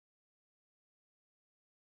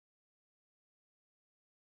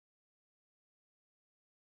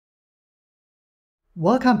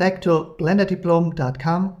Welcome back to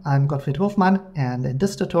BlenderDiplom.com. I'm Gottfried Hofmann, and in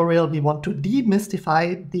this tutorial we want to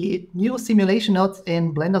demystify the new simulation nodes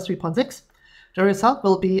in Blender 3.6. The result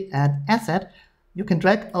will be an asset you can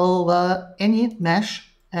drag over any mesh,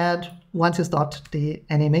 and once you start the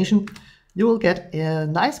animation you will get a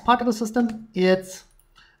nice particle system. It's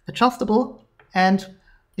adjustable and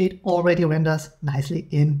it already renders nicely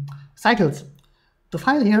in cycles. The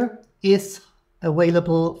file here is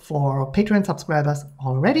available for Patreon subscribers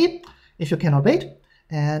already, if you cannot wait.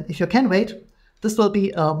 And if you can wait, this will be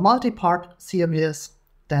a multi-part series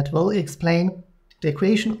that will explain the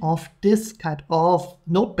creation of this kind of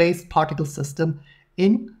node-based particle system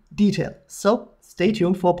in detail. So stay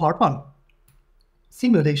tuned for part 1.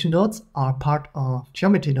 Simulation nodes are part of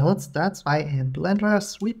geometry nodes. That's why in Blender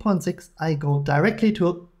 3.6 I go directly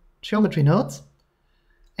to geometry nodes,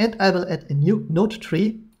 and I will add a new node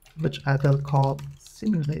tree which I will call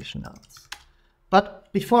simulation nodes.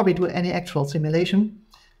 But before we do any actual simulation,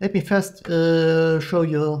 let me first show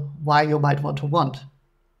you why you might want to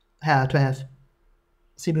have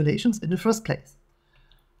simulations in the first place.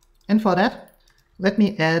 And for that, let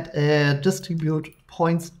me add a distribute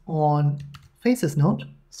points on faces node.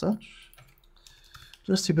 So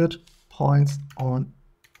distribute points on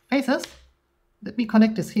faces. Let me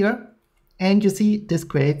connect this here, and you see this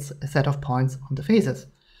creates a set of points on the faces.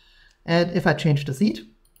 And if I change the seed,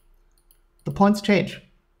 the points change.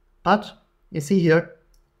 But you see here,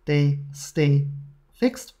 they stay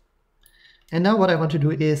fixed. And now what I want to do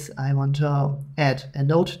is I want to add a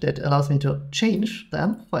node that allows me to change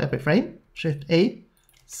them for every frame. Shift A,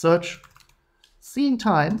 search scene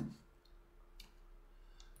time.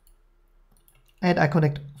 And I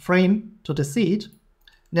connect frame to the seed.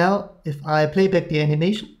 Now, if I play back the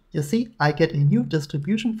animation, you see I get a new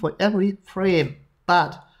distribution for every frame.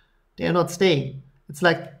 But they are not staying. It's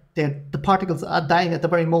like the particles are dying at the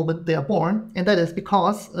very moment they are born, and that is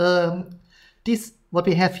because what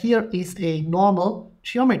we have here is a normal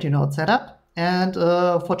geometry node setup. And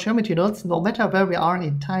for geometry nodes, no matter where we are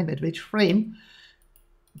in time at which frame,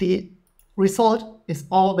 the result is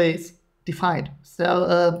always defined.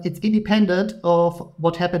 So it's independent of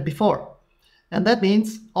what happened before. And that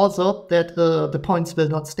means also that the points will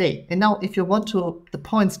not stay. And now if you want the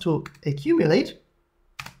points to accumulate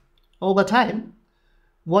over time,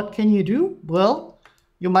 what can you do? Well,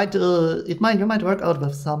 you might work out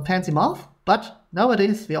with some fancy math, but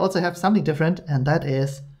nowadays we also have something different, and that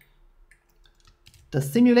is the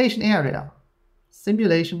simulation area.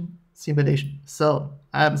 Simulation zone.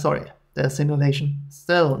 The simulation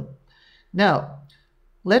zone. Now,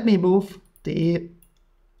 let me move the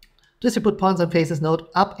distribute points on faces node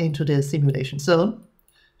up into the simulation zone.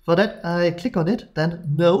 For that, I click on it,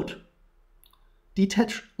 then node,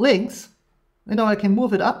 detach links, and now I can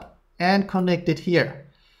move it up and connect it here.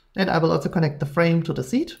 Then I will also connect the frame to the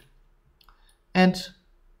seed. And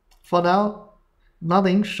for now,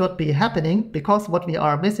 nothing should be happening, because what we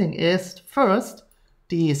are missing is first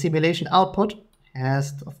the simulation output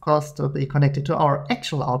has, of course, to be connected to our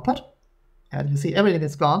actual output. And you see everything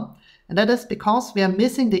is gone. And that is because we are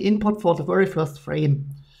missing the input for the very first frame.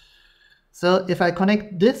 So if I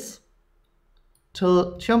connect this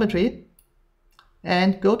to geometry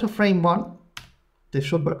and go to frame 1, this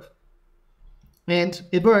should work. And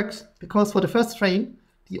it works because for the first frame,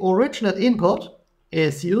 the original input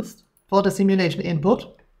is used for the simulation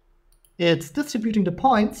input. It's distributing the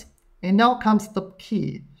points, and now comes the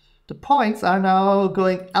key. The points are now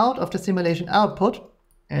going out of the simulation output,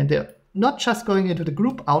 and they're not just going into the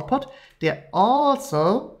group output, they're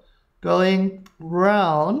also going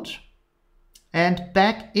round and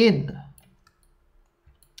back in.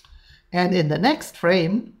 And in the next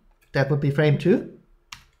frame, that would be frame 2,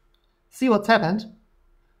 see what's happened.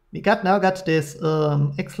 We now got this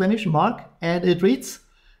exclamation mark, and it reads,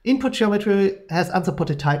 input geometry has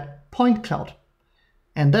unsupported type point cloud.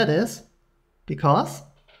 And that is because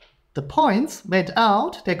the points went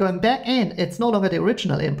out, they're going back in. It's no longer the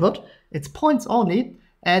original input, it's points only.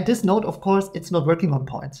 And this node, of course, it's not working on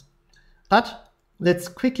points. But let's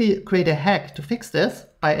quickly create a hack to fix this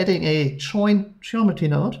by adding a join geometry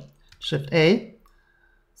node. Shift A,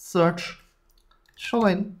 search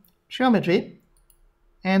join geometry.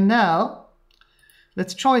 And now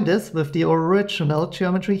let's join this with the original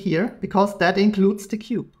geometry here, because that includes the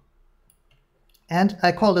cube. And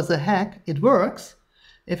I call this a hack. It works.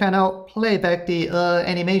 If I now play back the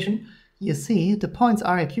animation, you see the points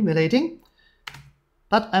are accumulating.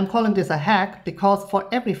 But I'm calling this a hack because for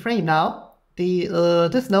every frame now,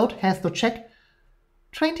 this node has to check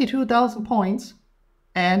 22,000 points,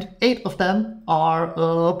 and 8 of them are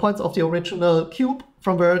points of the original cube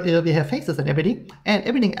from where we have faces and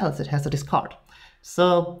everything else it has to discard.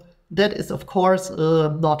 So that is of course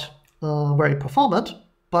not very performant,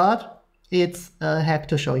 but it's a hack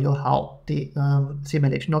to show you how the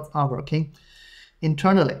simulation nodes are working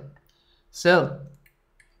internally. So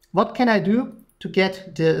what can I do to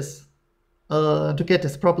get this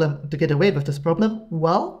problem, to get away with this problem?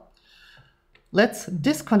 Well, let's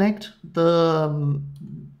disconnect the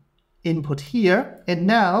input here, and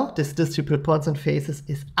now this distribute points and faces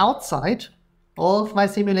is outside of my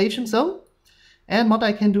simulation zone. And what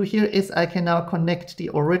I can do here is I can now connect the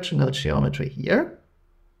original geometry here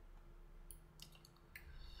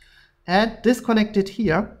and disconnect it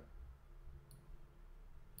here,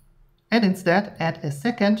 and instead add a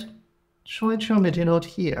second join geometry node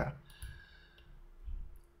here.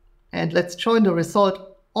 And let's join the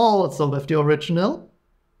result also with the original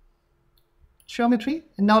geometry.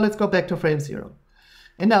 And now let's go back to frame 0.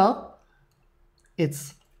 And now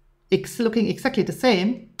it's looking exactly the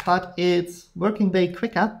same, but it's working way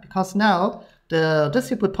quicker because now the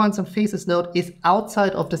distribute points and faces node is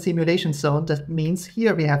outside of the simulation zone. That means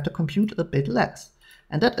here we have to compute a bit less.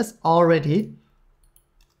 And that is already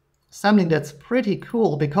something that's pretty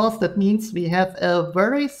cool, because that means we have a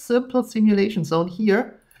very simple simulation zone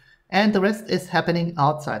here and the rest is happening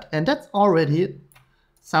outside. And that's already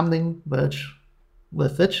something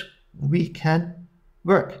with which we can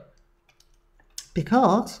work.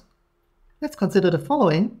 Because let's consider the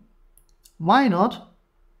following. Why not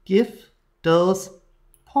give those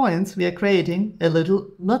points we are creating a little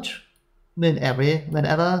nudge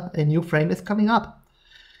whenever a new frame is coming up?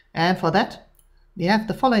 And for that, we have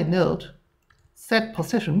the following node, set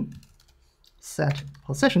position.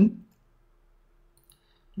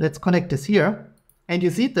 Let's connect this here. And you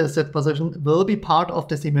see the set position will be part of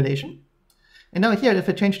the simulation. And now here, if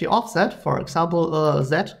I change the offset, for example,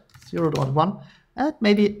 Z 0.1, and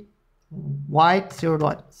maybe Y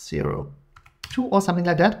 0.02 or something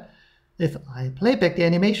like that. If I play back the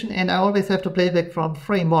animation, and I always have to play back from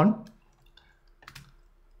frame 1,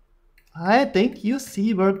 I think you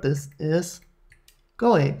see where this is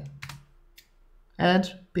going.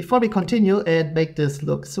 And before we continue and make this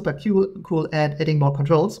look super cool and adding more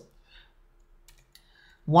controls,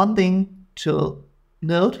 one thing to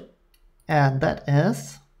note, and that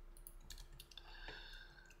is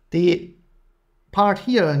the part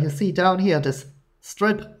here, you see down here, this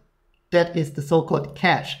strip, that is the so-called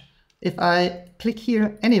cache. If I click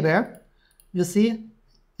here anywhere, you see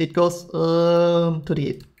it goes to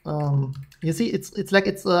the, you see it's like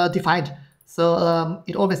it's defined. So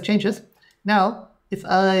it always changes. Now, if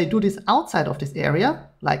I do this outside of this area,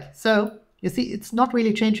 like so, you see it's not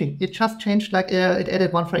really changing. It just changed, like it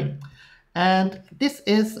added one frame. And this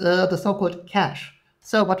is the so-called cache.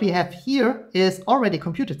 So what we have here is already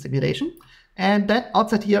computed simulation. And then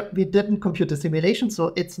outside here, we didn't compute the simulation,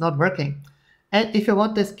 so it's not working. And if you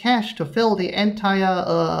want this cache to fill the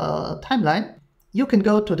entire timeline, you can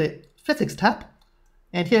go to the Physics tab,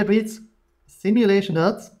 and here it reads Simulation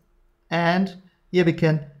Nodes, and here we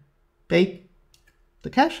can bake the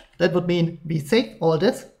cache. That would mean we save all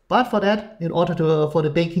this, but for that, in order for the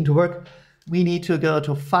baking to work, we need to go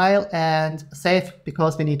to File and Save,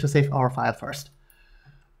 because we need to save our file first.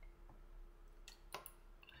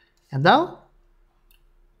 And now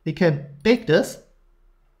we can bake this,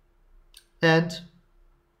 and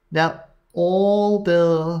now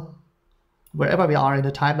wherever we are in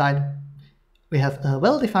the timeline, we have a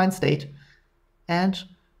well-defined state, and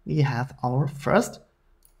we have our first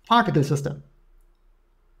particle system.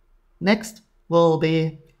 Next will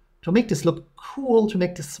be to make this look cool, to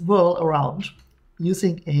make this swirl around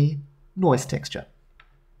using a noise texture.